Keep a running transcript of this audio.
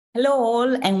Hello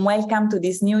all and welcome to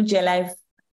this new GLive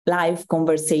live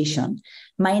conversation.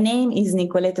 My name is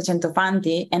Nicoletta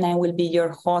Centofanti and I will be your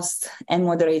host and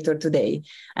moderator today.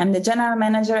 I'm the General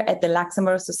Manager at the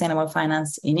Luxembourg Sustainable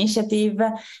Finance Initiative,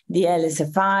 the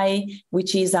LSFI,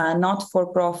 which is a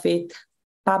not-for-profit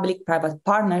public-private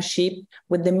partnership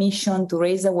with the mission to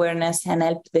raise awareness and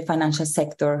help the financial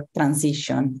sector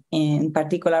transition, in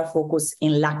particular focus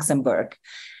in Luxembourg.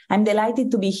 I'm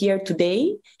delighted to be here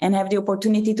today and have the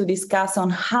opportunity to discuss on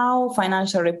how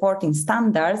financial reporting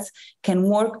standards can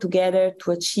work together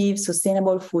to achieve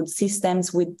sustainable food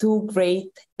systems with two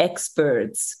great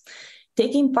experts.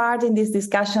 Taking part in this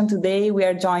discussion today, we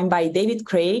are joined by David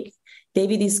Craig.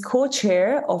 David is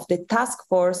co-chair of the Task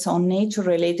Force on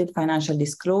Nature-Related Financial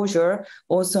Disclosure,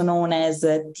 also known as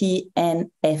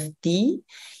TNFD.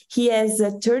 He has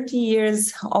 30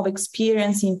 years of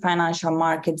experience in financial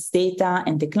markets, data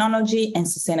and technology, and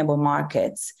sustainable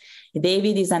markets.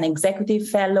 David is an executive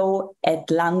fellow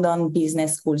at London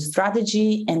Business School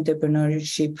Strategy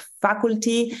Entrepreneurship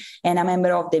Faculty and a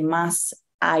member of the MAS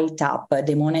ITAP,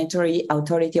 the Monetary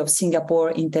Authority of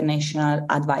Singapore International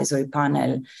Advisory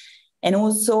Panel, and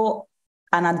also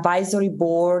an advisory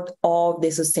board of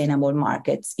the Sustainable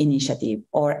Markets Initiative,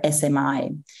 or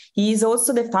SMI. He is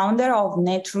also the founder of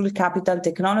Natural Capital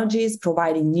Technologies,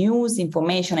 providing news,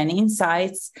 information, and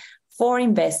insights for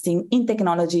investing in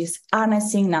technologies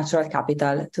harnessing natural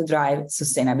capital to drive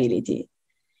sustainability.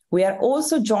 We are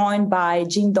also joined by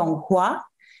Jindong Hua.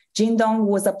 Jindong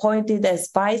was appointed as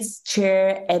vice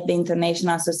chair at the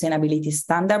International Sustainability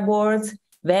Standard Board,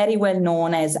 very well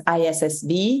known as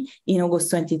ISSB, in August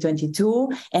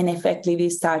 2022, and effectively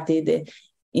started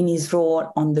in his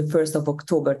role on the 1st of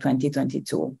October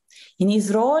 2022. In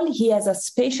his role, he has a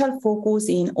special focus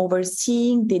in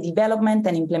overseeing the development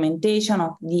and implementation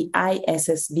of the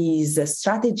ISSB's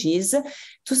strategies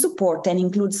to support and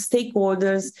include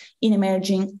stakeholders in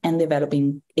emerging and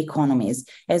developing economies,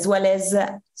 as well as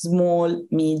small,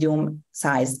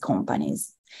 medium-sized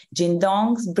companies.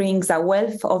 Jindong brings a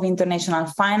wealth of international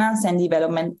finance and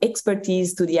development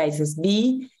expertise to the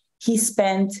ISSB. He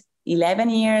spent 11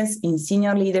 years in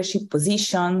senior leadership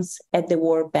positions at the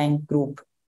World Bank Group.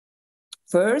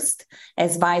 First,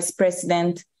 as vice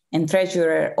president and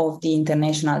treasurer of the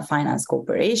International Finance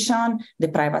Corporation, the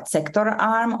private sector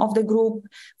arm of the group,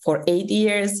 for 8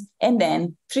 years, and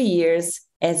then 3 years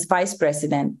as vice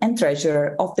president and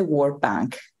treasurer of the World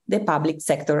Bank, the public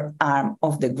sector arm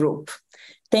of the group.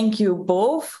 Thank you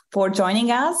both for joining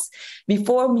us.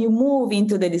 Before we move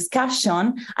into the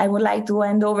discussion, I would like to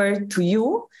hand over to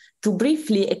you to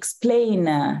briefly explain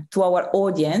to our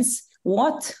audience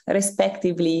what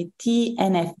respectively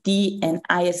TNFD and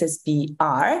ISSB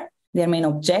are, their main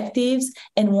objectives,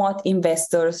 and what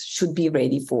investors should be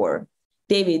ready for.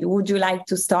 David, would you like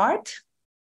to start?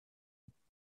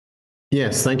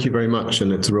 Yes, thank you very much.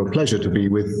 And it's a real pleasure to be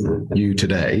with you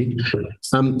today.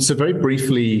 So very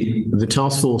briefly, the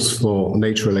Task Force for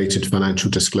Nature-Related Financial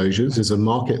Disclosures is a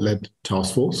market-led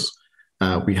task force.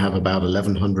 We have about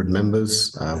 1,100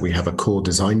 members. We have a core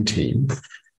design team.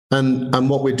 And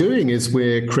what we're doing is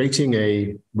we're creating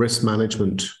a risk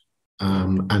management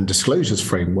and disclosures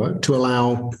framework to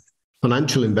allow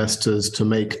financial investors to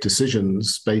make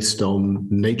decisions based on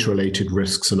nature-related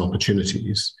risks and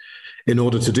opportunities. In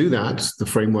order to do that, the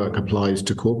framework applies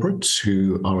to corporates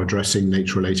who are addressing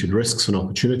nature-related risks and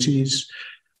opportunities,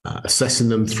 assessing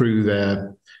them through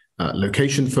their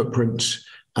location footprint,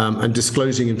 and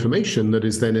disclosing information that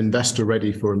is then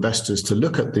investor-ready for investors to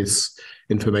look at this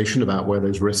information about where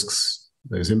those risks,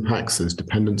 those impacts, those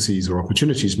dependencies or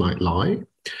opportunities might lie,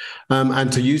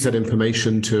 and to use that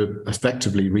information to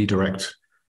effectively redirect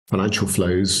financial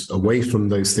flows away from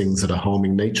those things that are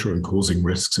harming nature and causing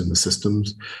risks in the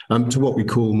systems to what we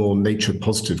call more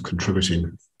nature-positive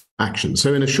contributing action.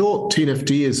 So in a short,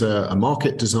 TNFD is a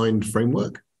market-designed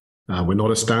framework. We're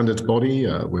not a standards body.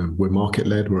 We're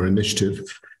market-led. We're an initiative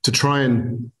to try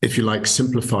and, if you like,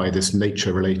 simplify this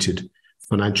nature-related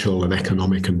financial and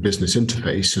economic and business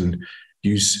interface and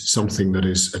use something that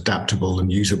is adaptable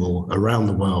and usable around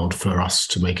the world for us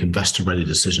to make investor-ready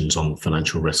decisions on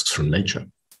financial risks from nature.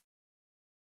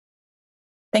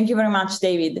 Thank you very much,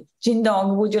 David.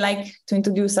 Jindong, would you like to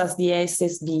introduce us the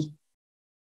ISSB?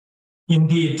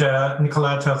 Indeed,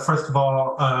 Nicoletta. First of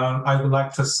all, I would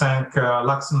like to thank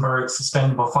Luxembourg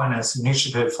Sustainable Finance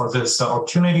Initiative for this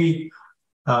opportunity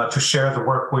to share the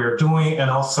work we are doing, and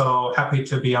also happy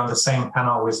to be on the same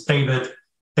panel with David.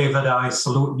 David, I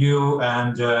salute you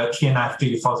and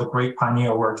TNFD for the great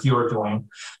pioneer work you are doing.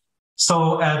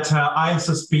 So at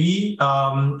ISSB,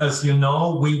 as you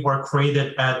know, we were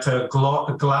created at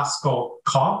Glasgow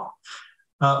COP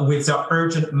with the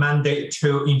urgent mandate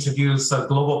to introduce a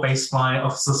global baseline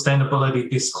of sustainability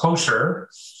disclosure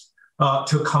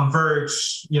to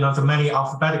converge, the many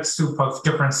alphabetic soup of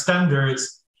different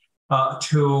standards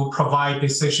to provide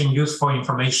decision useful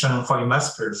information for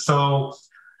investors. So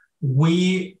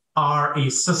we are a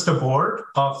sister board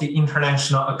of the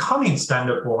International Accounting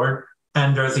Standard Board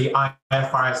under the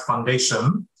IFRS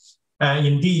Foundation. And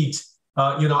indeed,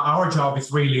 our job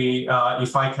is really,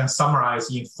 if I can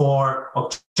summarize in 4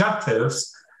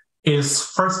 objectives, is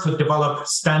first to develop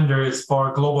standards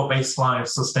for global baseline of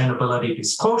sustainability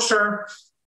disclosure.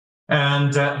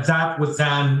 And that would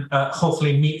then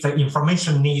hopefully meet the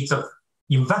information needs of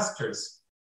investors,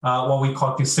 what we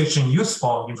call decision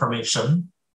useful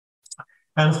information.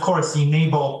 And of course,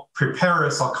 enable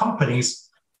preparers or companies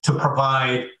to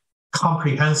provide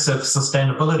comprehensive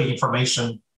sustainability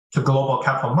information to global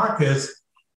capital markets.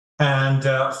 And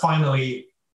finally,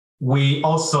 we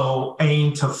also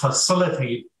aim to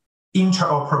facilitate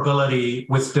interoperability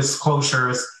with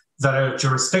disclosures that are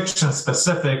jurisdiction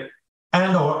specific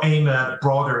and or aim at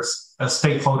broader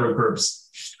stakeholder groups.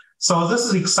 So this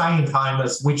is an exciting time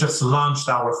as we just launched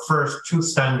our first 2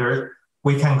 standards.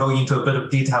 We can go into a bit of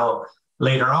detail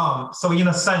later on. So in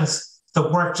a sense, the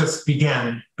work just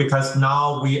began because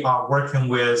now we are working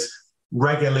with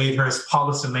regulators,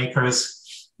 policymakers,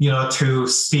 to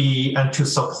see and to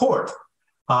support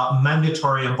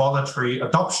mandatory and voluntary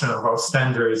adoption of our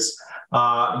standards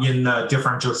in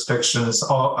different jurisdictions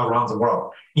all around the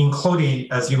world,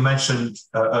 including, as you mentioned,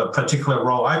 a particular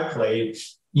role I play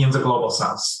in the Global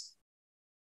South.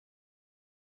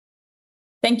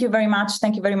 Thank you very much.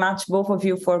 Thank you very much, both of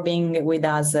you, for being with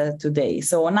us today.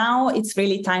 So now it's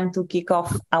really time to kick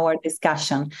off our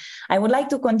discussion. I would like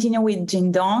to continue with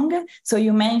Jingdong. So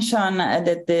you mentioned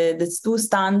that the 2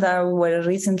 standards were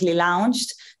recently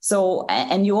launched. So,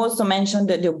 and you also mentioned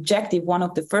that the objective, one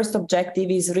of the first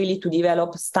objectives is really to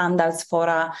develop standards for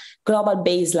a global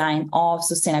baseline of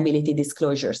sustainability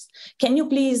disclosures. Can you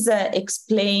please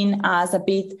explain us a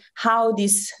bit how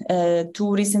these 2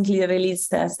 recently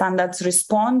released standards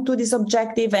respond to this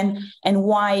objective and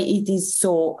why it is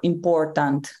so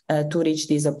important to reach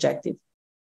this objective?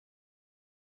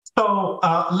 So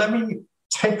let me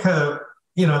take a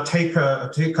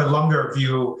longer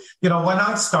view. When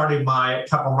I started my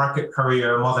capital market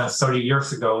career more than 30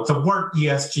 years ago, the word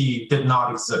ESG did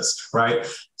not exist, right?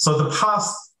 So the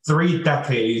past 3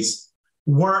 decades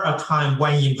were a time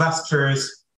when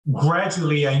investors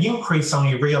gradually and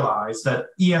increasingly realized that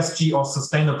ESG or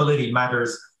sustainability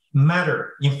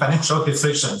matter in financial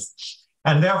decisions.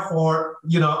 And therefore,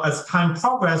 as time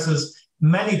progresses,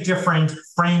 many different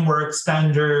frameworks,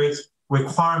 standards,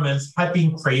 requirements have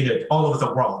been created all over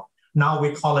the world. Now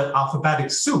we call it alphabetic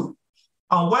soup.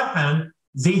 On one hand,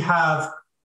 they have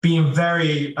been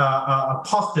very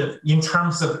positive in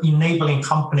terms of enabling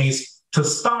companies to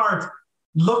start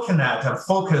looking at and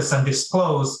focus and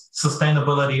disclose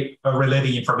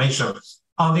sustainability-related information.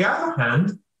 On the other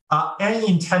hand, any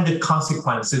intended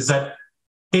consequence is that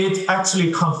it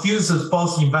actually confuses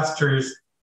both investors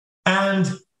and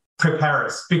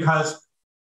preparers because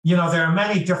there are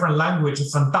many different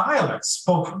languages and dialects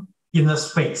spoken in this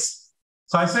space.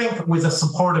 So I think with the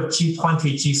support of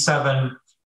G20, G7,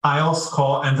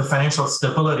 IOSCO, and the Financial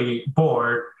Stability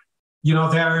Board,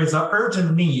 there is an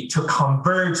urgent need to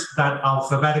converge that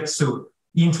alphabetic soup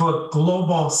into a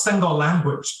global single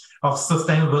language of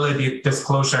sustainability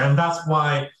disclosure. And that's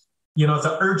why,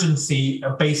 the urgency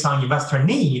based on investor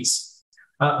needs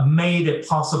made it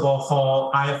possible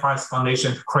for IFRS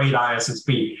Foundation to create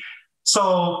ISSB.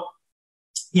 So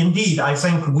indeed, I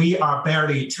think we are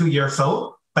barely 2 years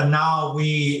old, but now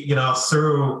we,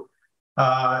 through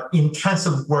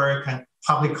intensive work and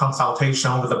public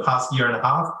consultation over the past 1.5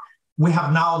 years, we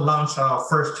have now launched our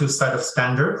first 2 set of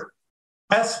standards.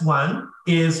 S1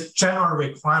 is general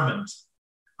requirement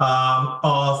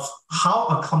of how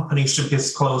a company should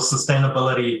disclose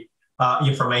sustainability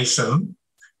information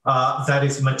that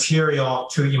is material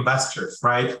to investors,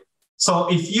 right?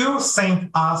 So if you think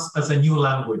us as a new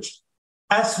language,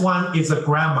 S1 is a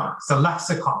grammar, it's a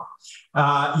lexicon,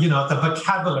 the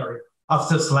vocabulary of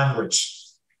this language.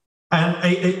 And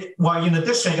in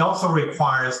addition, it also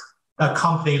requires a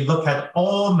company look at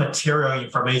all material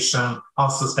information on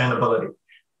sustainability.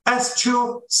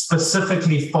 S2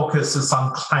 specifically focuses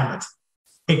on climate.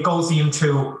 It goes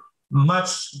into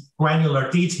much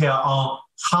granular detail on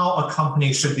how a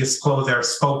company should disclose their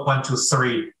scope 1, 2,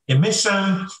 3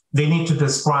 emission. They need to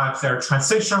describe their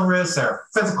transition risk, their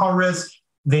physical risk.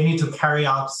 They need to carry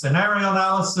out scenario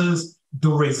analysis,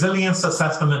 do resilience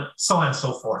assessment, so on and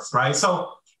so forth, right?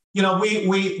 So,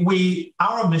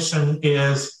 our mission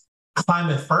is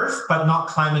climate first, but not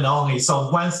climate only. So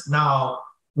once now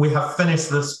we have finished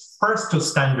this first two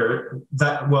standard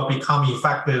that will become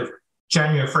effective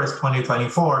January 1st,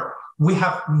 2024, we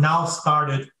have now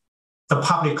started the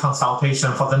public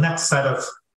consultation for the next set of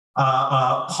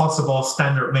possible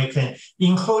standard making,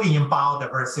 including in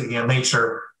biodiversity and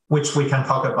nature, which we can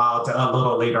talk about a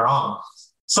little later on.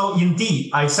 So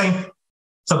indeed, I think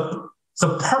the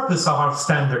purpose of our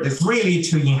standard is really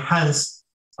to enhance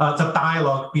the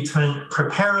dialogue between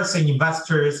preparers and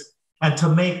investors, and to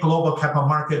make global capital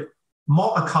market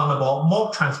more accountable,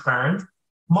 more transparent,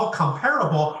 more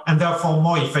comparable, and therefore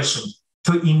more efficient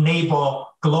to enable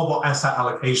global asset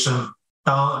allocation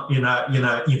done in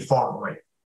an informed way.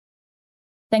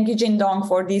 Thank you, Jin-Dong,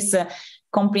 for this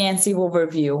comprehensive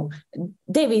overview.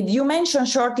 David, you mentioned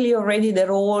shortly already the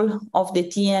role of the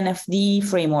TNFD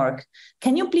framework.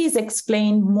 Can you please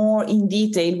explain more in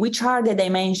detail which are the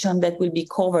dimensions that will be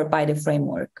covered by the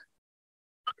framework?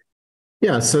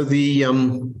 Yeah, so the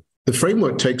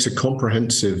framework takes a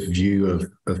comprehensive view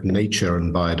of nature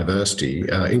and biodiversity,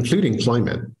 including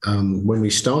climate. When we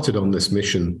started on this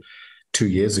mission 2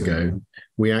 years ago,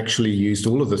 we actually used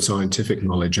all of the scientific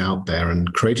knowledge out there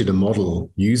and created a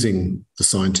model using the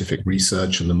scientific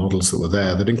research and the models that were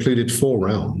there that included 4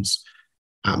 realms: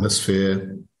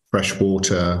 atmosphere, fresh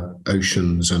water,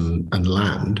 oceans, and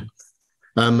land.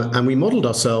 And we modeled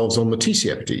ourselves on the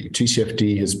TCFD.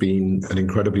 TCFD has been an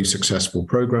incredibly successful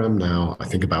program now, I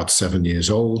think about 7 years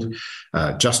old.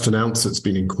 Just announced it's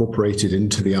been incorporated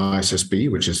into the ISSB,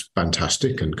 which is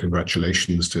fantastic. And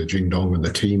congratulations to Jin-Dong and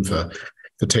the team for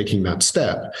taking that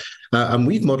step. And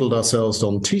we've modeled ourselves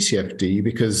on TCFD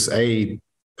because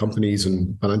companies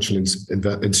and financial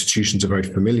institutions are very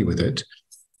familiar with it.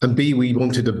 And B, we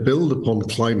wanted to build upon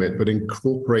climate, but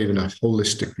incorporate in a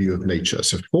holistic view of nature.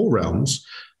 So 4 realms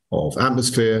of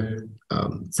atmosphere,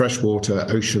 fresh water,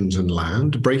 oceans, and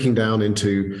land, breaking down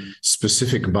into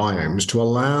specific biomes to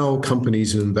allow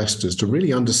companies and investors to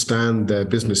really understand their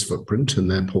business footprint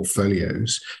and their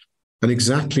portfolios, and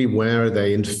exactly where are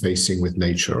they interfacing with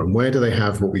nature, and where do they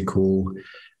have what we call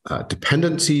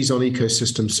dependencies on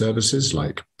ecosystem services,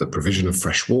 like the provision of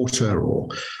fresh water or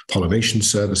pollination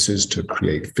services to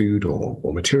create food or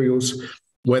materials,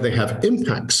 where they have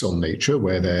impacts on nature,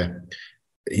 where they're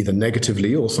either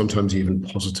negatively or sometimes even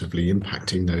positively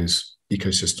impacting those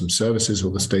ecosystem services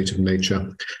or the state of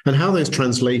nature, and how those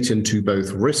translate into both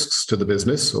risks to the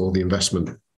business or the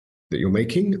investment that you're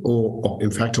making, or in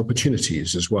fact,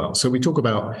 opportunities as well. So we talk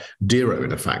about DERO,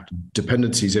 in effect,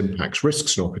 dependencies, impacts,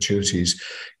 risks, and opportunities,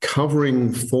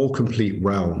 covering 4 complete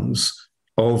realms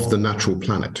of the natural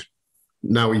planet.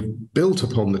 Now, we've built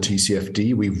upon the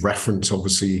TCFD. We reference,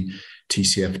 obviously,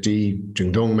 TCFD.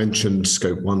 Jin-Dong mentioned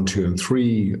scope 1, 2, and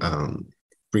 3,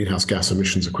 greenhouse gas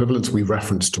emissions equivalents. We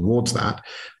reference towards that,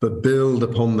 but build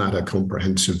upon that a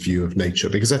comprehensive view of nature.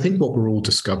 Because I think what we're all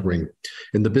discovering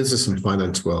in the business and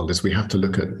finance world is we have to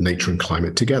look at nature and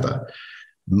climate together.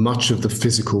 Much of the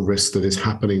physical risk that is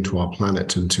happening to our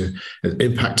planet and to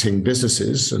impacting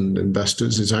businesses and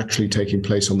investors is actually taking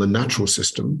place on the natural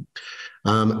system.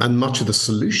 And much of the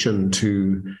solution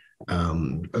to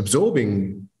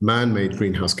absorbing man-made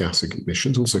greenhouse gas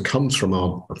emissions also comes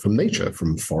from nature,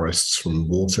 from forests, from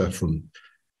water, from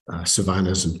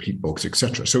savannas and peat bogs,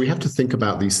 etc. So we have to think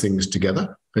about these things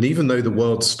together. And even though the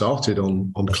world started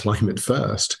on climate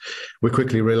first, we're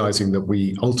quickly realizing that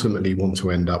we ultimately want to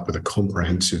end up with a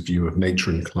comprehensive view of nature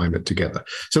and climate together.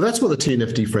 So that's what the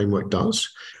TNFD framework does.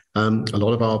 A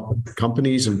lot of our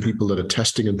companies and people that are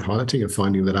testing and piloting are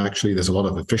finding that actually there's a lot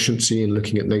of efficiency in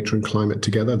looking at nature and climate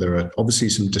together. There are obviously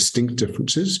some distinct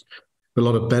differences, but a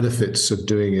lot of benefits of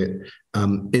doing it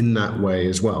in that way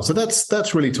as well. So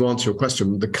that's really, to answer your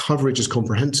question, the coverage is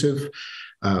comprehensive.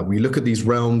 We look at these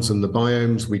realms and the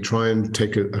biomes. We try and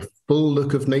take a full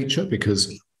look of nature,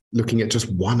 because looking at just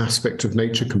one aspect of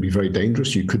nature can be very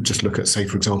dangerous. You could just look at, say,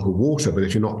 for example, water, but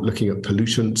if you're not looking at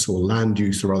pollutants or land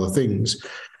use or other things,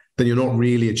 then you're not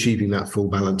really achieving that full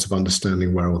balance of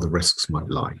understanding where all the risks might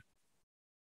lie.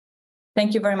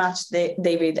 Thank you very much,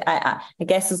 David. I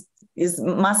guess it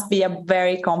must be a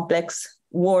very complex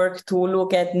work to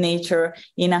look at nature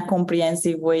in a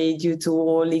comprehensive way due to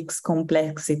all its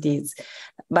complexities.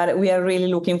 But we are really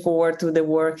looking forward to the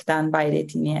work done by the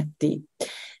TNFD.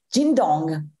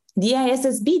 Jin-Dong, the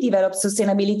ISSB developed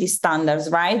sustainability standards,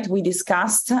 right? We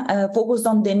discussed, focused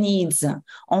on the needs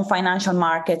on financial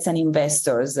markets and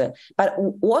investors. But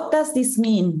what does this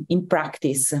mean in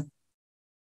practice?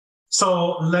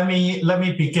 So let me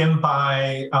begin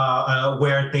by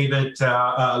where David led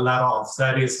off.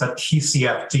 That is the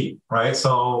TCFD, right?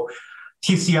 So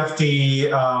TCFD,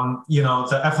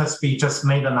 the FSB just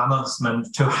made an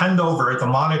announcement to hand over the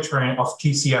monitoring of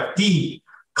TCFD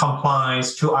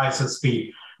compliance to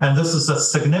ISSB. And this is a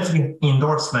significant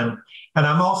endorsement. And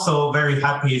I'm also very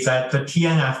happy that the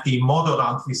TNFD modeled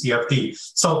on TCFD.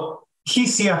 So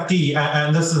TCFD,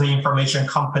 and this is the information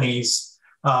companies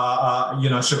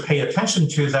should pay attention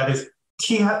to, that is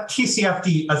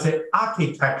TCFD as an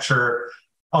architecture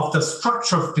of the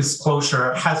structure of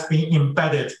disclosure has been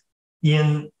embedded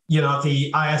in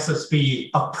the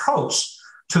ISSB approach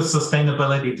to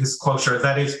sustainability disclosure.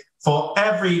 That is, for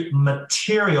every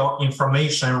material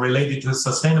information related to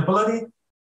sustainability,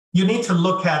 you need to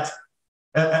look at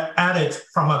it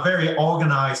from a very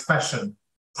organized fashion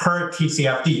per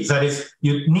TCFD. That is,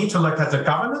 you need to look at the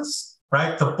governance,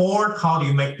 right? The board, how do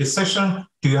you make decision?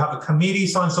 Do you have a committee,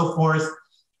 so on and so forth?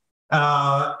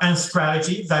 And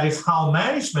strategy, that is how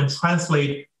management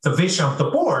translate the vision of the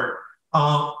board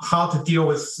on how to deal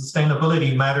with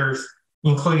sustainability matters,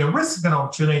 including risk and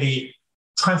opportunity,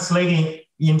 translating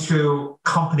into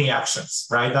company actions,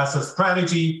 right? That's a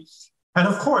strategy. And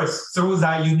of course, through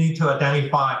that, you need to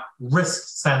identify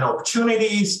risks and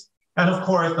opportunities. And of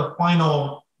course, the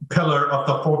final pillar of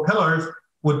the 4 pillars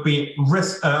would be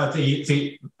risk,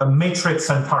 the matrix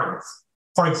and targets.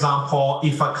 For example,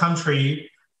 if a country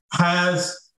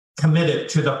has committed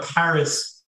to the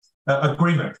Paris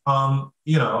agreement on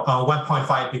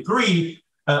 1.5 degree,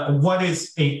 what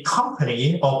is a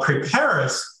company or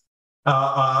prepares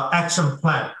action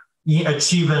plan in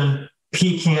achieving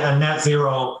peaking and net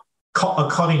zero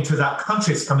according to that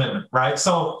country's commitment, right?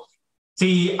 So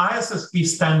the ISSB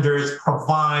standards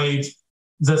provide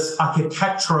this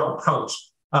architectural approach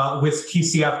with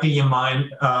TCFD in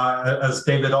mind, as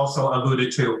David also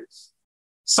alluded to.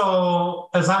 So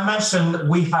as I mentioned,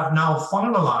 we have now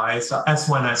finalized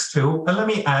S1, S2. And let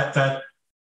me add that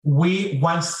we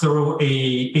went through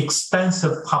an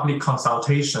extensive public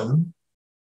consultation,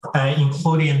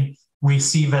 including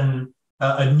receiving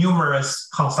numerous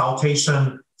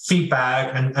consultation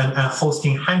feedback and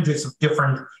hosting hundreds of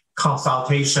different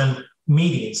consultation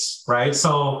meetings, right?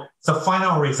 So the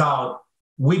final result,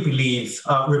 we believe,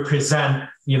 represent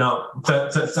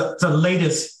the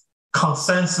latest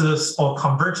consensus or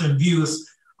convergent views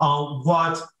on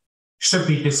what should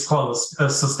be disclosed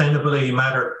as sustainability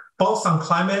matter, both on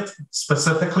climate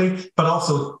specifically, but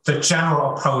also the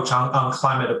general approach on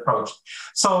climate approach.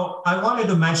 So I wanted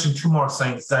to mention 2 more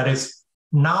things. That is,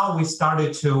 now we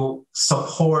started to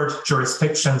support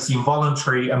jurisdictions in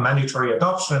voluntary and mandatory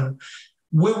adoption.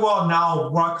 We will now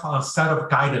work on a set of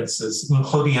guidances,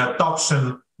 including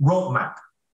adoption roadmap,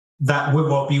 that we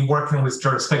will be working with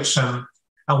jurisdiction.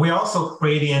 And we're also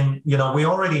creating, we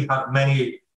already have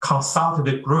many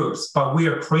consultative groups, but we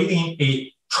are creating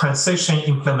a transition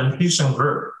implementation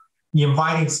group,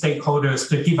 inviting stakeholders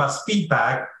to give us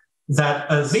feedback that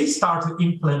as they start to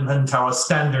implement our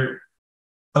standard,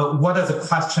 what are the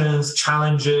questions,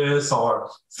 challenges, or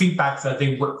feedback that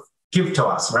they would give to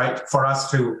us, right? For us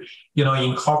to,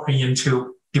 incorporate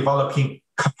into developing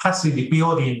capacity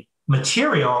building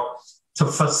material to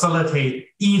facilitate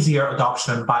easier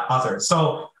adoption by others. So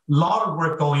a lot of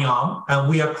work going on, and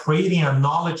we are creating a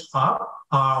knowledge hub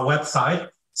on our website.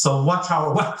 So watch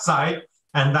our website,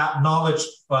 and that knowledge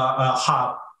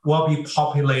hub will be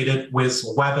populated with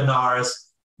webinars,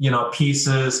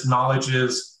 pieces,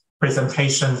 knowledges,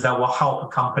 presentations that will help a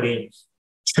company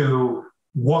to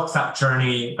walk that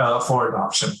journey for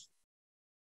adoption.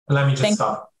 Let me just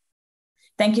stop.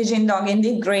 Thank you, Jingdong.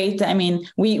 Indeed, great. I mean,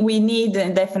 we need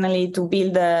definitely to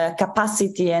build the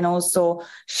capacity and also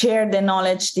share the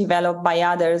knowledge developed by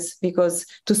others, because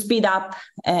to speed up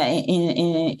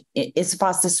as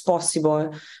fast as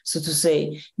possible, so to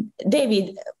say.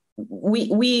 David,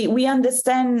 we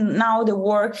understand now the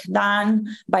work done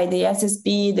by the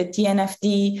SSB, the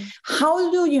TNFD.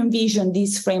 How do you envision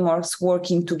these frameworks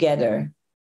working together?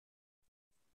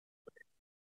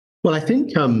 Well, I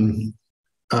think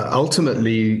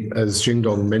ultimately, as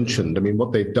Jingdong mentioned, I mean,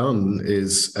 what they've done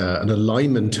is an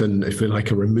alignment and, if you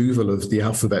like, a removal of the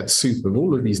alphabet soup of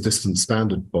all of these distant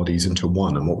standard bodies into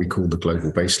one, and what we call the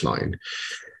global baseline.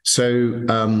 So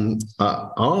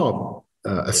our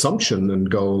assumption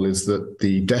and goal is that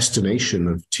the destination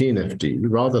of TNFD,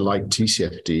 rather like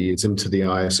TCFD, is into the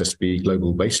ISSB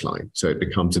global baseline. So it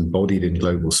becomes embodied in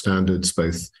global standards,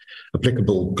 both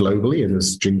applicable globally and,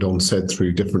 as Jingdong said,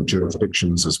 through different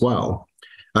jurisdictions as well.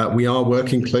 We are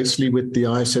working closely with the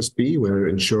ISSB. We're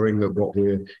ensuring that what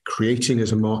we're creating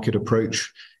as a market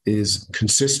approach is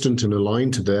consistent and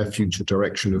aligned to their future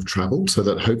direction of travel, so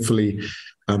that hopefully,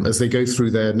 as they go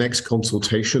through their next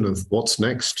consultation of what's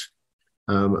next,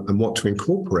 and what to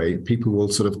incorporate, people will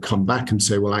sort of come back and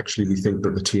say, well, actually, we think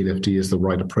that the TNFD is the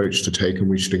right approach to take, and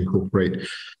we should incorporate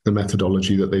the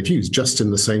methodology that they've used, just in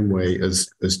the same way as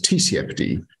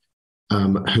TCFD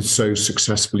has so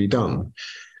successfully done.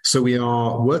 So we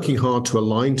are working hard to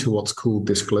align to what's called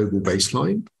this global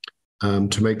baseline,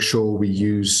 to make sure we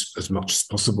use as much as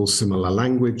possible similar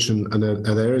language. And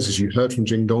there is, as you heard from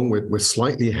Jingdong, we're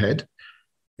slightly ahead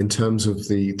in terms of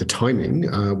the timing,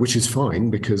 which is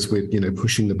fine because we're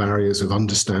pushing the barriers of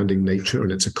understanding nature,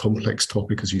 and it's a complex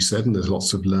topic, as you said, and there's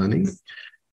lots of learning.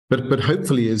 But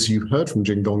hopefully, as you heard from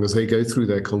Jingdong, as they go through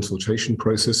their consultation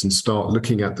process and start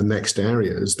looking at the next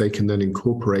areas, they can then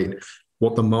incorporate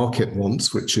what the market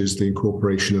wants, which is the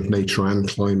incorporation of nature and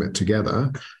climate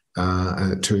together,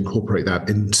 to incorporate that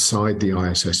inside the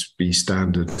ISSB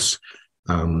standards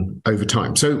over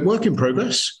time. So work in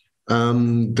progress.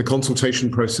 The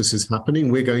consultation process is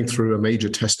happening. We're going through a major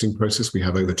testing process. We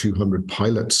have over 200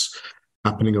 pilots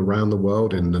happening around the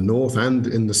world, in the north and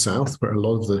in the south, where a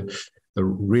lot of the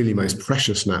really most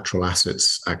precious natural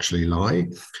assets actually lie,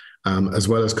 as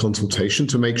well as consultation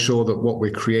to make sure that what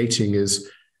we're creating is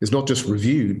not just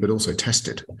reviewed, but also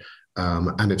tested.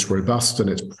 And it's robust and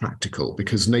it's practical,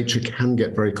 because nature can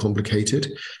get very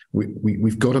complicated.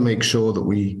 We've got to make sure that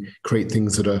we create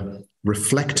things that are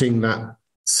reflecting that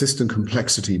system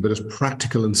complexity, but as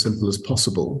practical and simple as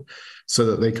possible, so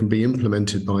that they can be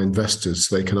implemented by investors,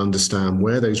 so they can understand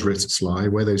where those risks lie,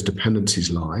 where those dependencies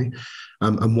lie,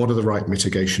 and what are the right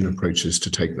mitigation approaches to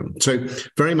take them. So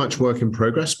very much work in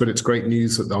progress, but it's great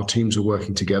news that our teams are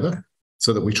working together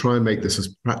so that we try and make this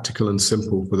as practical and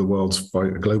simple for the world's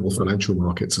global financial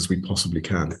markets as we possibly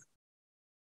can.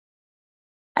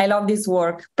 I love this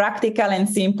work, practical and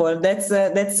simple.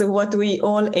 That's what we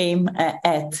all aim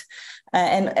at.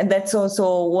 And that's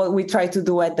also what we try to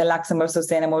do at the Luxembourg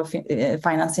Sustainable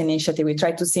Finance Initiative. We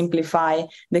try to simplify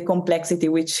the complexity,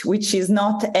 which is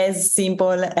not as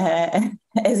simple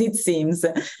as it seems,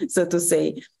 so to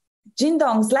say.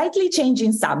 Jingdong, slightly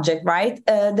changing subject, right?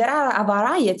 There are a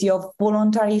variety of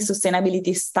voluntary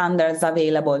sustainability standards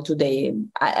available today.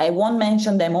 I won't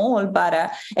mention them all,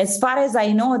 but as far as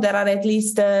I know, there are at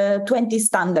least 20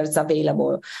 standards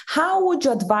available. How would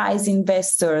you advise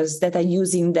investors that are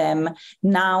using them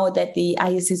now that the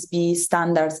ISSB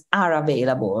standards are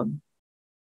available?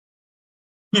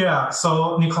 Yeah,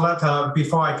 so Nicoletta,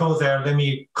 before I go there, let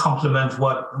me compliment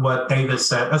what David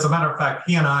said. As a matter of fact,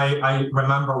 he and I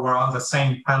remember we're on the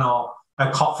same panel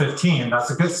at COP15. That's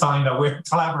a good sign that we're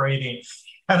collaborating.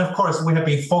 And of course, we have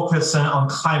been focusing on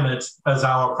climate as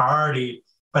our priority,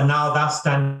 but now that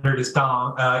standard is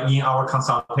down in our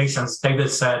consultations. David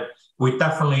said, we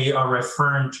definitely are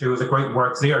referring to the great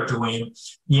work they are doing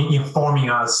in informing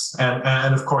us.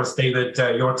 And of course, David,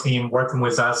 your team working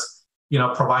with us,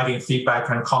 providing feedback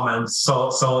and comments.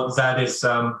 So that is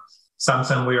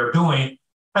something we are doing.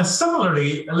 And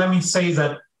similarly, let me say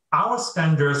that our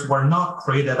standards were not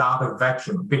created out of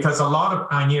vacuum, because a lot of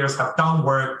pioneers have done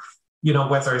work,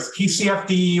 whether it's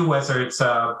TCFD, whether it's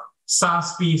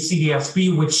SASB,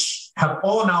 CDSB, which have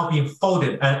all now been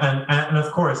folded. And of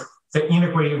course, the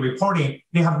integrated reporting,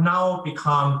 they have now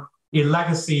become a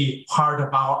legacy part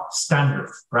of our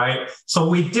standards, right? So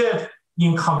we did,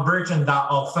 in converging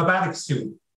that alphabetic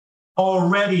soup,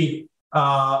 already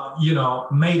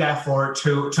made effort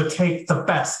to take the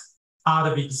best out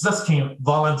of existing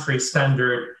voluntary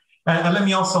standard. And let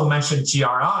me also mention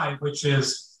GRI, which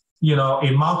is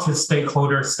a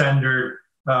multi-stakeholder standard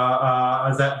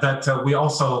that we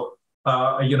also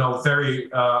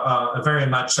very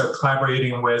much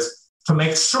collaborating with, to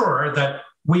make sure that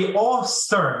we all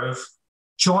serve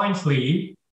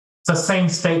jointly the same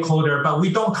stakeholder, but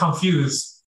we don't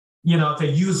confuse,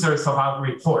 the users of our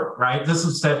report, right? This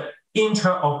is the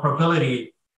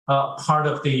interoperability part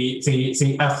of the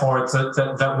efforts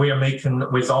that we are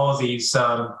making with all these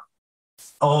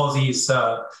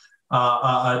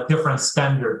different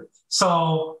standards.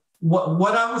 So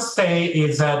what I would say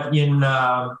is that in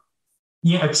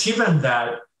achieving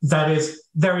that is,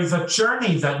 there is a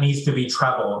journey that needs to be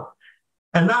traveled.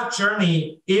 And that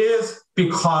journey is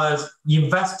because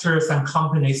investors and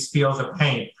companies feel the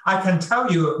pain. I can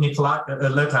tell you,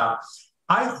 Nicoletta,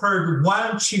 I heard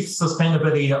one chief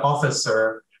sustainability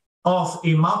officer of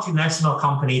a multinational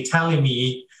company telling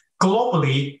me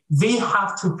globally, they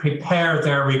have to prepare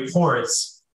their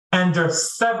reports under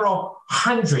several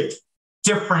hundred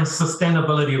different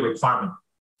sustainability requirements,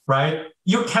 right?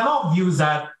 You cannot view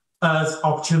that as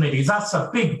opportunity. That's a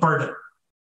big burden.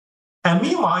 And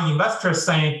meanwhile, investors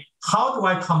saying, how do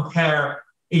I compare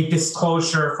a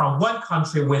disclosure from one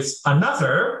country with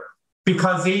another?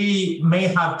 Because they may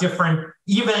have different,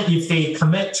 even if they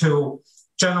commit to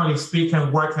generally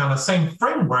speaking, working on the same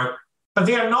framework, but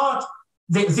they are not,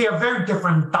 they are very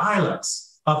different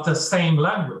dialects of the same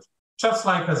language. Just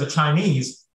like as a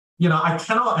Chinese, I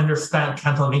cannot understand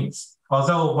Cantonese,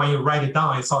 although when you write it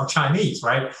down, it's all Chinese,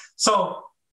 right? So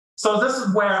this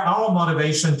is where our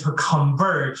motivation to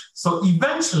converge. So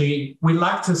eventually, we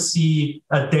like to see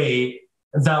a day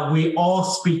that we all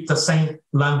speak the same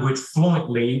language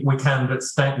fluently, we can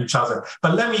understand each other.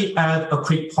 But let me add a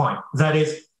quick point. That is,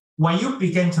 when you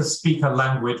begin to speak a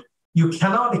language, you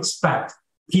cannot expect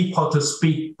people to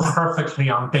speak perfectly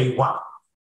on day one.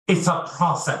 It's a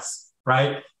process,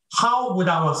 right? How would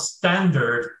our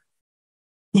standard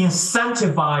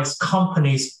incentivize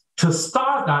companies to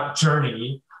start that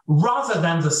journey rather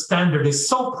than the standard is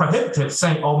so prohibitive,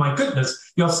 saying, oh my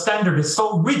goodness, your standard is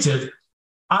so rigid,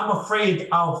 I'm afraid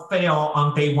I'll fail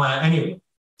on day one anyway.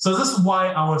 So this is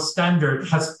why our standard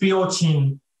has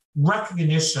built-in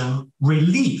recognition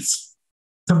release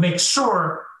to make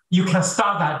sure you can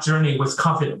start that journey with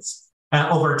confidence. And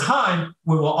over time,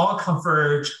 we will all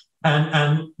converge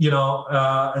and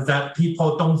that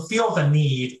people don't feel the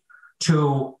need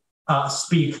to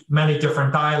speak many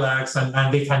different dialects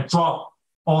and they can drop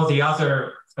all the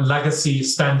other legacy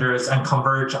standards and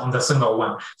converge on the single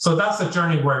one. So that's the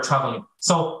journey we're traveling.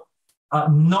 So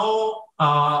no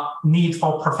need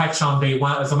for perfection on day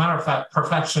one. As a matter of fact,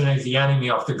 perfection is the enemy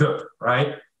of the good,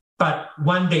 right? But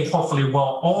one day, hopefully, we'll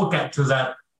all get to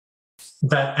that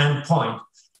end point.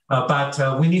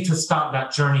 But we need to start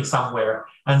that journey somewhere.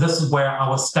 And this is where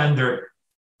our standard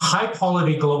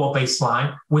high-quality global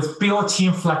baseline with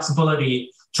built-in flexibility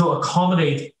to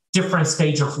accommodate different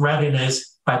stage of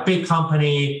readiness by big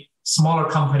company, smaller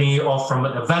company, or from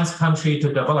an advanced country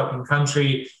to developing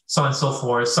country, so on and so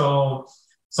forth. So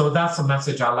that's a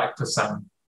message I like to send.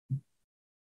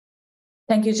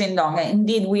 Thank you, Jin-Dong.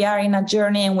 Indeed, we are in a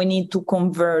journey and we need to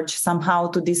converge somehow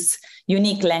to this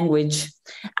unique language.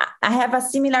 I have a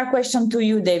similar question to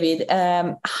you, David.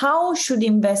 How should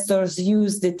investors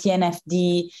use the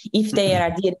TNFD if they are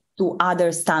adhering to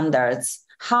other standards?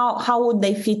 How would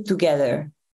they fit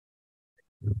together?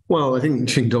 Well, I think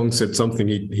Jin-Dong said something,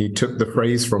 he took the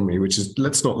phrase from me, which is,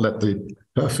 let's not let the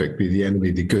perfect be the enemy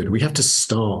of the good. We have to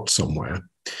start somewhere.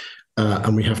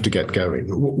 And we have to get going.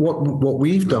 What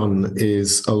we've done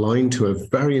is align to a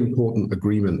very important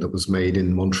agreement that was made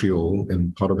in Montreal,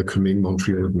 in part of the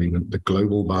Kunming-Montreal Agreement, the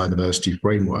Global Biodiversity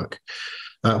Framework,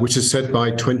 which has said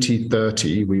by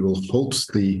 2030, we will halt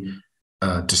the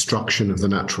destruction of the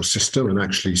natural system and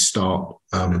actually start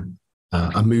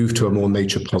a move to a more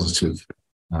nature-positive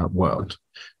world.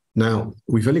 Now,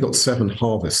 we've only got 7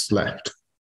 harvests left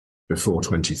before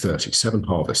 2030. 7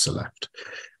 harvests are left.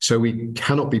 So we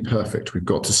cannot be perfect. We've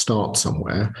got to start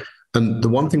somewhere. And the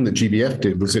one thing that GBF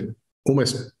did was it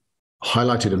almost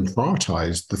highlighted and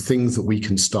prioritized the things that we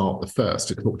can start the first.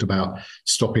 It talked about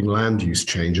stopping land use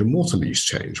change and water use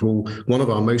change. Well, one of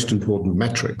our most important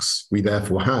metrics we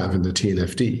therefore have in the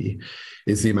TNFD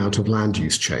is the amount of land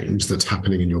use change that's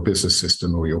happening in your business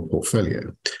system or your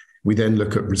portfolio. We then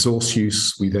look at resource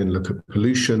use, we then look at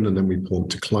pollution, and then we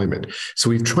point to climate.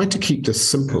 So we've tried to keep this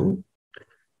simple,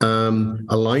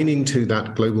 aligning to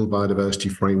that global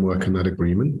biodiversity framework and that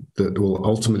agreement that will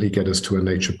ultimately get us to a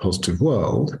nature positive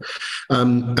world,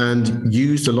 and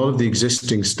used a lot of the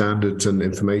existing standards and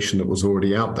information that was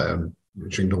already out there.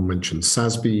 Jin-Dong mentioned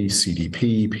SASB,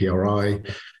 CDP, PRI.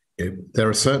 There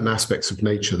are certain aspects of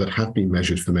nature that have been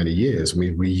measured for many years.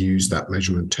 We reuse that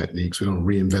measurement techniques. We don't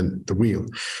reinvent the wheel.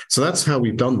 So that's how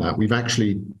we've done that. We've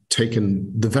actually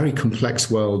taken the very complex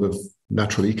world of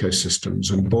natural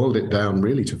ecosystems and boiled it down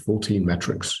really to 14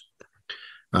 metrics.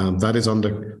 That is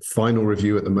under final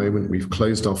review at the moment. We've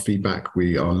closed our feedback.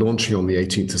 We are launching on the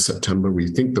 18th of September. We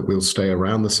think that we'll stay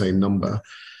around the same number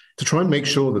to try and make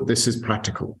sure that this is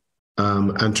practical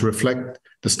and to reflect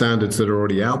the standards that are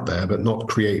already out there, but not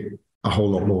create a whole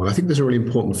lot more. And I think there's a really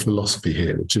important philosophy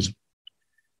here, which is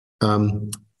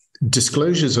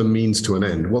disclosures are means to an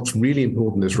end. What's really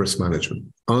important is risk management.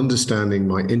 Understanding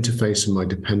my interface and my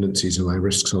dependencies and my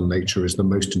risks on nature is the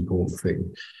most important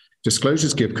thing.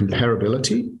 Disclosures give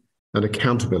comparability and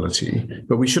accountability,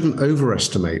 but we shouldn't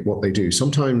overestimate what they do.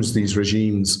 Sometimes these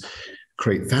regimes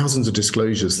create thousands of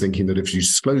disclosures thinking that if you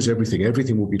disclose everything,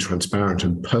 everything will be transparent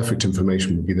and perfect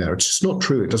information will be there. It's just not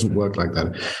true. It doesn't work like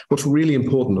that. What's really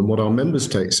important and what our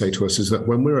members say to us is that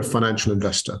when we're a financial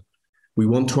investor, we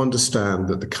want to understand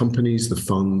that the companies, the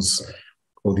funds,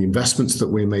 or the investments that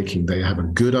we're making, they have a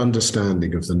good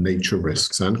understanding of the nature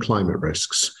risks and climate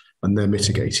risks and they're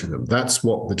mitigating them. That's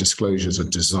what the disclosures are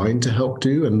designed to help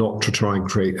do, and not to try and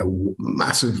create a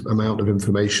massive amount of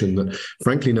information that,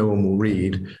 frankly, no one will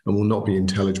read and will not be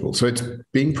intelligible. So it's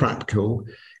being practical,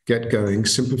 get going,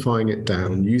 simplifying it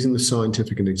down, using the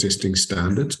scientific and existing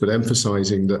standards, but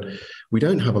emphasizing that we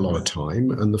don't have a lot of time,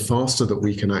 and the faster that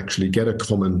we can actually get a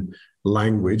common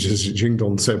language, as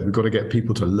Jingdong said, we've got to get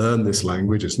people to learn this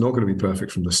language. It's not going to be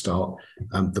perfect from the start,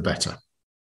 the better.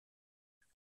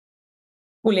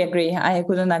 Fully agree. I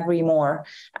couldn't agree more.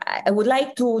 I would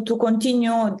like to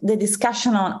continue the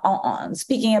discussion on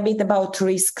speaking a bit about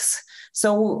risks.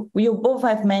 So you both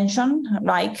have mentioned,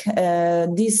 like,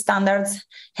 these standards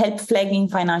help flagging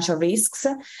financial risks,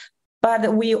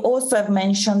 but we also have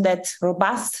mentioned that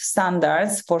robust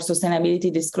standards for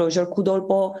sustainability disclosure could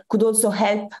also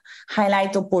help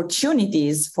highlight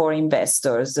opportunities for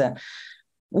investors.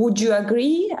 Would you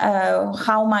agree?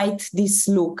 How might this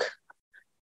look?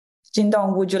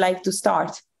 Jingdong, would you like to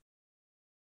start?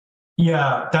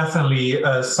 Yeah, definitely.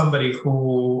 Somebody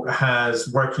who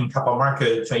has worked in capital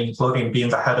markets, including being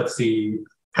the head of the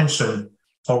pension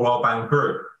for World Bank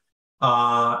Group,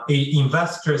 an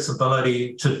investor's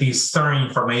ability to discern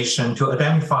information, to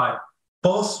identify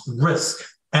both risk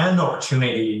and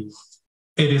opportunity,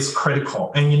 it is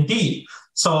critical. And indeed,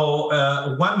 so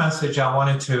one message I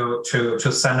wanted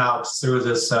to send out through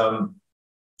this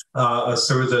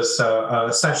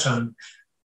session,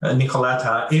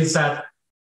 Nicoletta, is that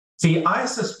the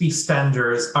ISSB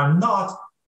standards are not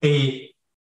a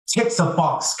tick the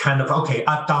box kind of, okay,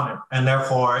 I've done it, and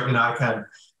therefore, I can.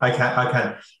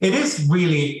 It is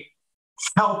really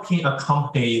helping a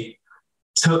company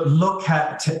to look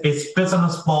at its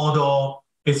business model,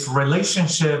 its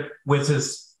relationship with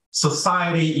its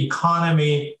society,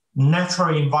 economy,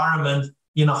 natural environment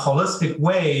in a holistic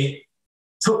way,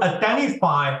 to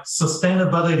identify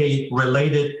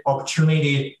sustainability-related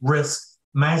opportunity, risk,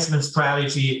 management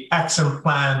strategy, action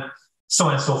plan, so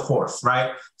on and so forth,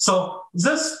 right? So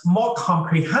this more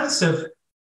comprehensive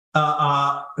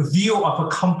view of a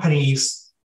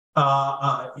company's,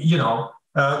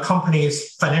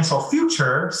 company's financial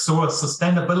future through a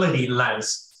sustainability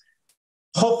lens,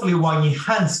 hopefully will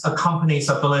enhance a company's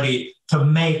ability to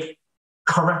make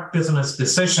correct business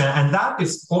decision, and that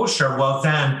disclosure will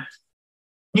then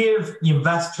give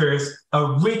investors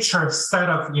a richer set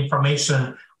of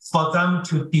information for them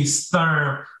to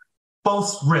discern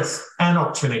both risk and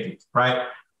opportunity, right?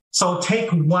 So take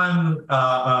one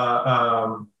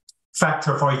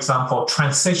factor, for example,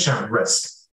 transition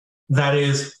risk. That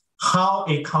is how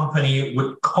a company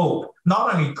would cope,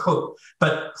 not only cope,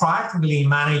 but proactively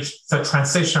manage the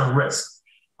transition risk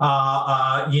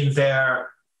in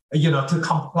their, to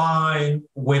comply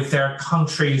with their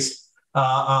country's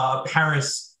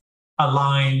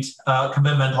Paris-aligned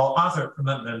commitment or other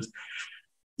commitment.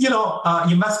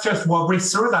 Investors will read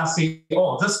through that, say,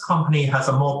 oh, this company has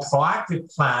a more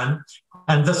proactive plan,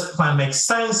 and this plan makes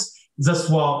sense. This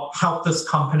will help this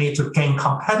company to gain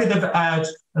competitive edge,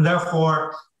 and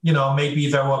therefore, maybe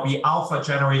there will be alpha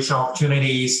generation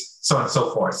opportunities, so on and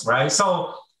so forth, right?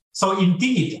 So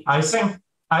indeed, I think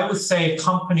I would say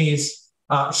companies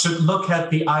should look at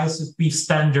the ISSB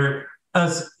standard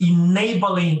as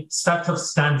enabling set of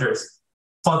standards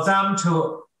for them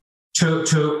to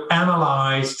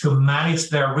analyze, to manage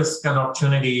their risk and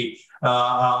opportunity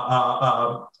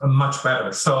much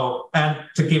better. So, and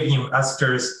to give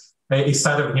investors a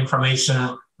set of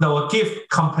information that will give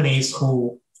companies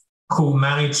who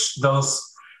manage those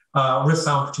risk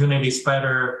and opportunities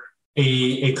better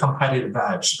a competitive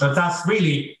edge. But that's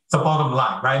really the bottom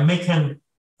line, right? Making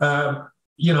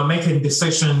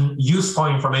decision, useful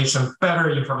information, better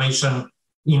information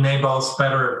enables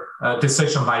better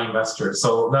decision by investors.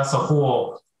 So that's the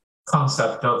whole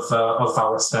concept of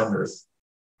our standards.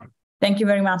 Thank you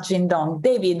very much, Jingdong.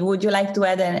 David, would you like to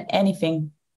add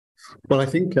anything? Well, I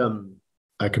think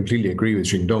I completely agree with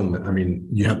Jingdong. I mean,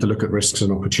 you have to look at risks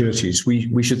and opportunities.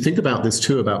 We should think about this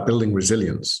too, about building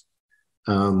resilience.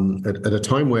 At a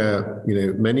time where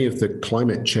many of the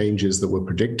climate changes that were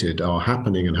predicted are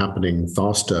happening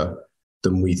faster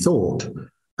than we thought,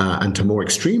 and to more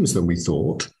extremes than we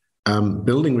thought,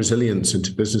 building resilience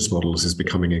into business models is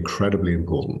becoming incredibly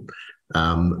important.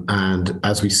 And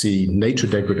as we see nature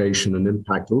degradation and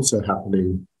impact also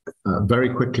happening very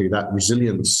quickly, that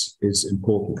resilience is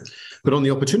important. But on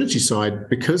the opportunity side,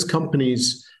 because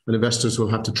companies and investors will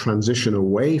have to transition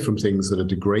away from things that are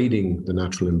degrading the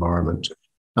natural environment,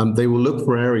 they will look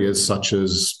for areas such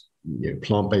as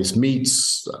plant-based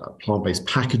meats, plant-based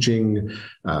packaging,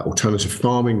 alternative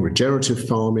farming, regenerative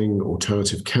farming,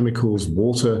 alternative chemicals,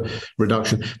 water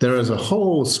reduction. There is a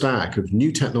whole stack of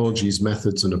new technologies,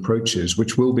 methods, and approaches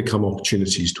which will become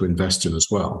opportunities to invest in as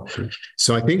well.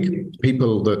 So I think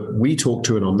people that we talk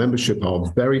to in our membership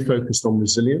are very focused on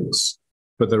resilience,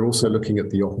 but they're also looking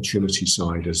at the opportunity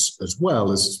side as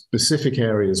well as specific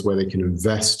areas where they can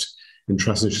invest in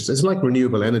transitions. It's like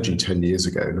renewable energy 10 years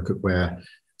ago. Look at where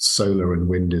solar and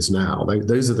wind is now.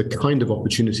 Those are the kind of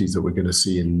opportunities that we're going to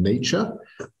see in nature,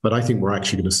 but I think we're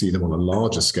actually going to see them on a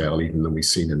larger scale even than we've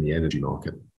seen in the energy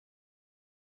market.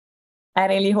 I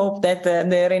really hope that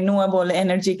the renewable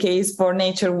energy case for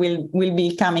nature will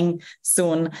be coming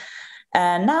soon.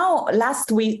 Now,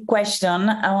 last week question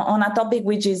on a topic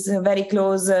which is very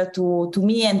close to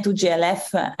me and to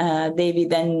GLF,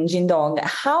 David and Jindong.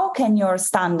 How can your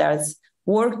standards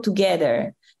work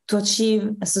together to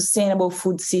achieve a sustainable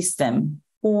food system?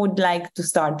 Who would like to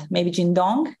start? Maybe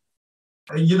Jindong?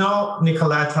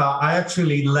 Nicoletta, I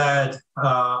actually led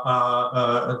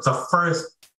the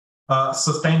first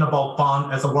sustainable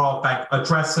bond at the World Bank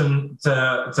addressing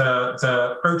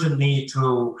the urgent need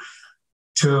to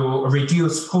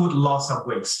reduce food loss and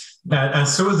waste. And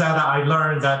through that, I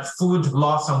learned that food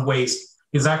loss and waste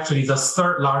is actually the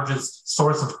third largest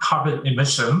source of carbon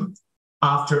emission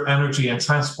after energy and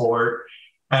transport.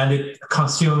 And it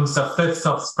consumes a fifth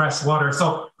of fresh water.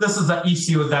 So this is an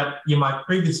issue that in my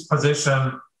previous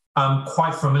position, I'm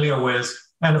quite familiar with.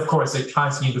 And of course, it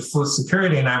ties into food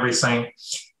security and everything.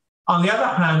 On the other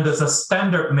hand, as a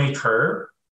standard maker,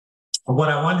 what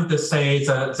I wanted to say is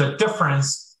the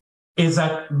difference is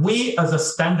that we as a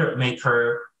standard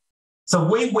maker, the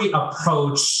way we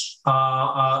approach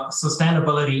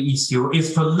sustainability issue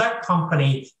is to let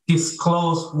company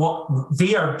disclose what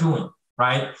they are doing.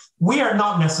 Right? We are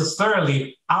not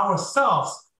necessarily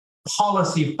ourselves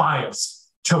policy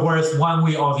biased towards one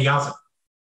way or the other.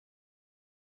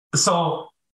 So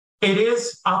it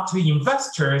is up to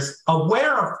investors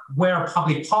aware of where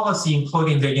public policy,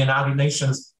 including the United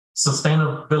Nations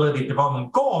Sustainability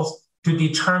Development Goals, to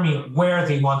determine where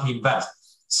they want to invest.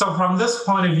 So from this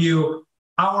point of view,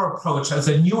 our approach as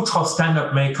a neutral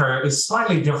standard maker is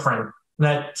slightly different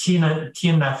than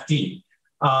TNFD.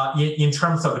 In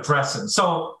terms of addressing.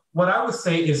 So what I would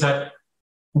say is that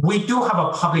we do have a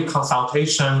public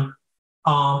consultation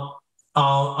on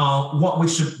what we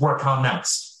should work on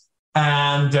next.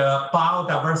 And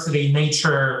biodiversity,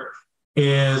 nature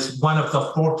is one of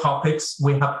the 4 topics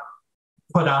we have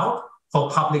put out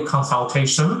for public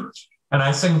consultation. And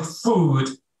I think food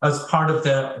as part of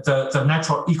the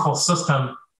natural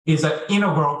ecosystem is an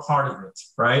integral part of it,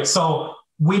 right? So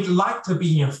we'd like to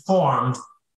be informed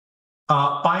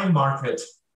by market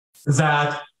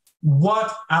that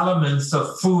what elements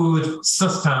of food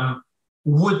system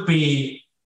would be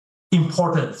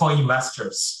important for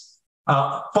investors,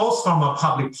 both from a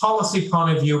public policy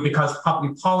point of view, because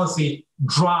public policy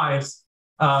drives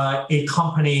a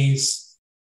company's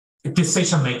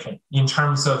decision-making in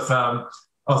terms of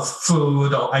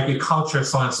food or agriculture,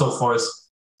 so on and so forth.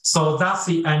 So that's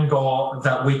the angle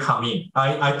that we come in.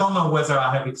 I don't know whether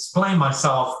I have explained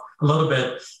myself a little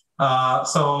bit.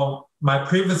 So my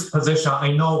previous position,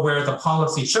 I know where the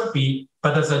policy should be,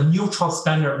 but as a neutral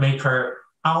standard maker,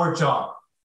 our job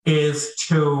is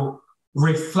to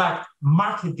reflect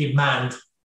market demand,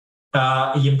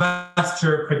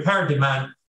 investor prepared demand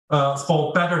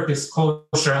for better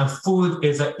disclosure, and food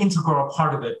is an integral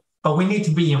part of it. But we need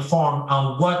to be informed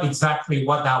on what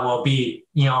that will be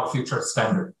in our future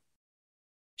standard.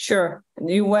 Sure.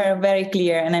 You were very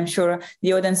clear, and I'm sure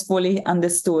the audience fully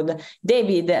understood.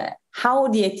 David, how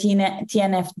the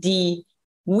TNFD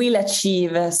will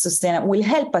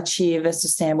help achieve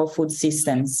sustainable food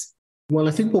systems? Well,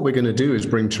 I think what we're going to do is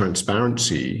bring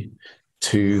transparency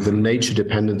to the nature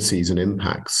dependencies and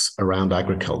impacts around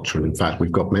agriculture. And in fact,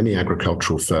 we've got many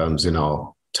agricultural firms in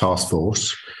our task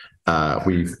force.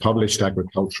 We've published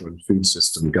agriculture and food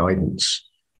system guidance.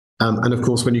 And of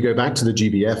course, when you go back to the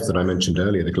GBF that I mentioned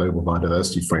earlier, the Global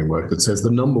Biodiversity Framework, that says the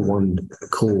number one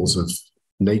cause of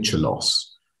nature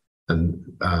loss and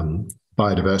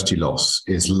biodiversity loss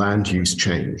is land use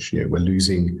change. We're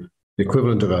losing the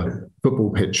equivalent of a football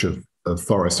pitch of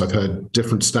forest. I've heard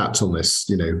different stats on this,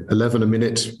 11 a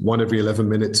minute, 1 every 11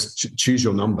 minutes, choose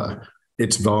your number.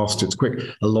 It's vast, it's quick.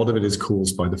 A lot of it is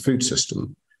caused by the food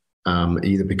system.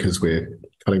 Either because we're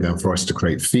cutting down forests to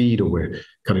create feed, or we're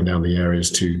cutting down the areas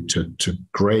to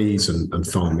graze and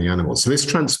farm the animals. So this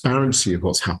transparency of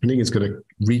what's happening is going to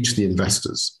reach the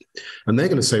investors. And they're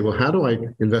going to say, well, how do I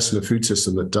invest in a food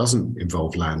system that doesn't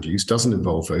involve land use, doesn't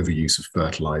involve overuse of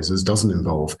fertilizers, doesn't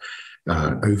involve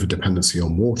over-dependency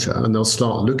on water, and they'll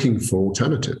start looking for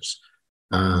alternatives.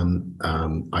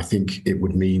 I think it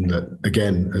would mean that,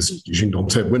 again, as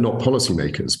Jingdong said, we're not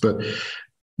policymakers, but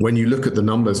when you look at the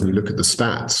numbers and you look at the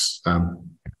stats,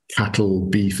 cattle,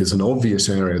 beef is an obvious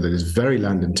area that is very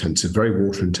land intensive, very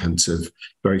water intensive,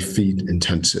 very feed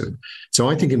intensive. So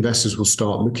I think investors will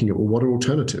start looking at, well, what are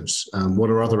alternatives? What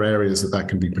are other areas that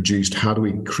can be produced? How do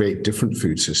we create different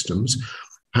food systems?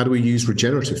 How do we use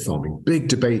regenerative farming? Big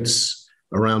debates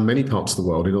around many parts of the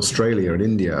world, in Australia, in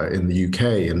India, in the UK,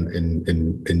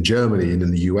 in Germany, and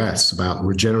in the US, about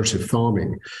regenerative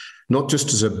farming, not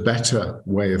just as a better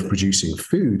way of producing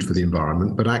food for the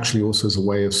environment, but actually also as a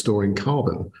way of storing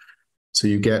carbon. So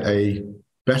you get a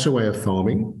better way of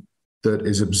farming that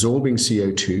is absorbing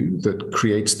CO2, that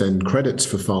creates then credits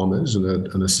for farmers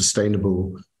and a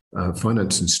sustainable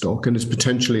financing stock, and is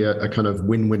potentially a kind of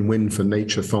win-win-win for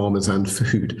nature, farmers, and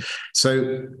food.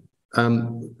 So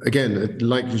again,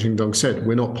 like Jingdong said,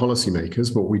 we're not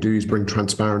policymakers. What we do is bring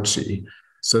transparency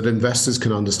so that investors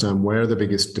can understand where are the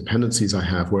biggest dependencies I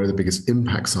have, where are the biggest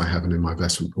impacts I have in my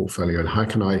investment portfolio, and how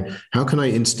can I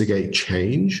instigate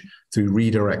change through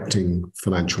redirecting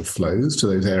financial flows to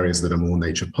those areas that are more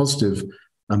nature positive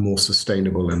and more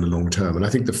sustainable in the long term. And I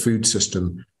think the food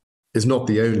system is not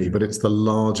the only, but it's the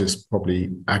largest probably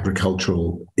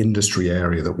agricultural industry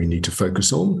area that we need to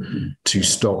focus on to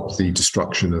stop the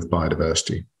destruction of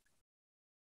biodiversity.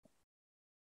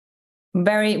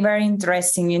 Very, very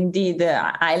interesting indeed.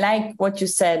 I like what you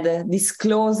said,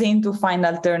 disclosing to find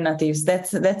alternatives.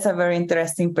 That's a very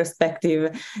interesting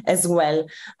perspective as well.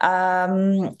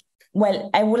 Well,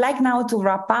 I would like now to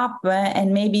wrap up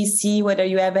and maybe see whether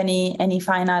you have any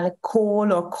final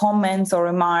call or comments or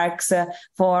remarks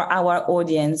for our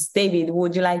audience. David,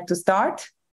 would you like to start?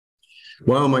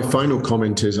 Well, my final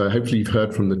comment is, hopefully you've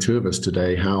heard from the two of us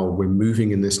today how we're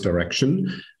moving in this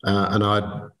direction. And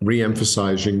I'd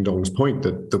re-emphasize Jingdong's point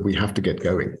that we have to get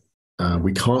going.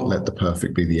 We can't let the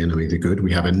perfect be the enemy of the good.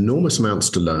 We have enormous amounts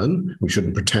to learn. We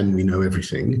shouldn't pretend we know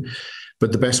everything.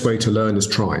 But the best way to learn is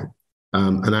try.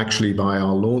 And actually, by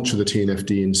our launch of the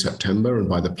TNFD in September and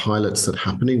by the pilots that are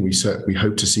happening, we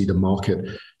hope to see the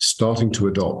market starting to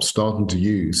adopt, starting to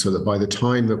use, so that by the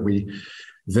time that we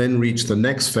then reach the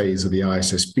next phase of the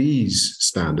ISSB's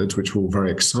standards, which we're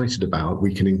very excited about,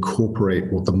 we can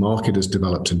incorporate what the market has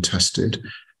developed and tested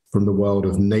from the world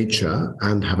of nature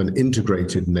and have an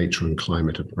integrated nature and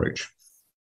climate approach.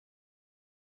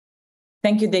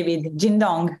 Thank you, David.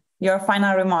 Jingdong, your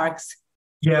final remarks.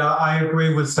 Yeah, I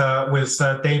agree with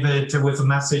David with the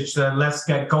message that let's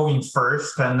get going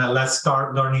first and let's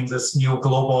start learning this new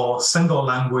global single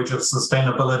language of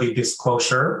sustainability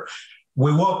disclosure.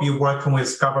 We will be working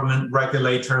with government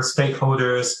regulators,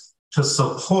 stakeholders to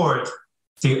support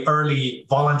the early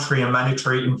voluntary and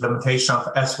mandatory implementation of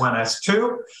S1,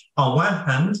 S2 on one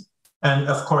hand, and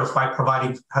of course by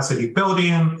providing capacity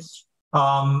building,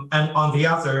 and on the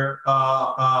other,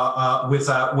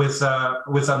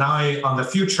 with an eye on the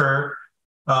future,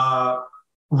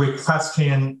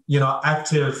 requesting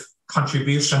active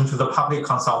contribution to the public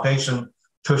consultation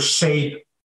to shape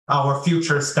our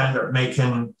future standard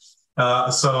making.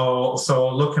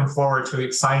 So looking forward to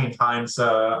exciting times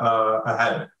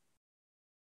ahead.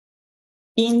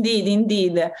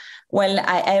 Indeed. Well,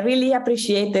 I really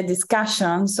appreciate the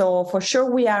discussion. So for sure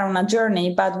we are on a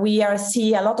journey, but I'm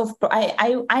seeing a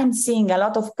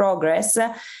lot of progress,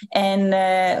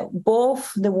 and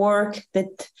both the work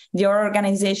that the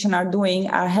organization are doing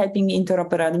are helping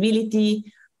interoperability,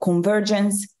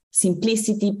 convergence,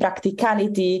 simplicity,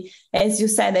 practicality. As you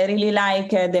said, I really like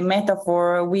the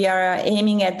metaphor. We are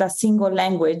aiming at a single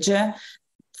language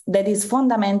that is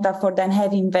fundamental for then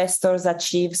having investors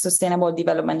achieve sustainable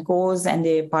development goals and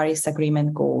the Paris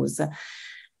Agreement goals.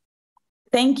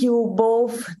 Thank you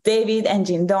both, David and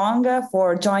Jingdong,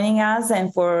 for joining us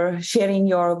and for sharing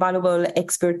your valuable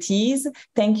expertise.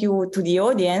 Thank you to the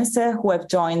audience who have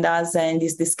joined us in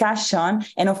this discussion.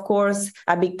 And of course,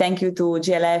 a big thank you to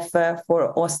GLF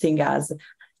for hosting us.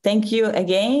 Thank you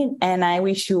again, and I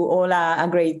wish you all a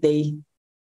great day.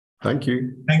 Thank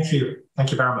you. Thank you.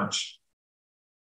 Thank you very much.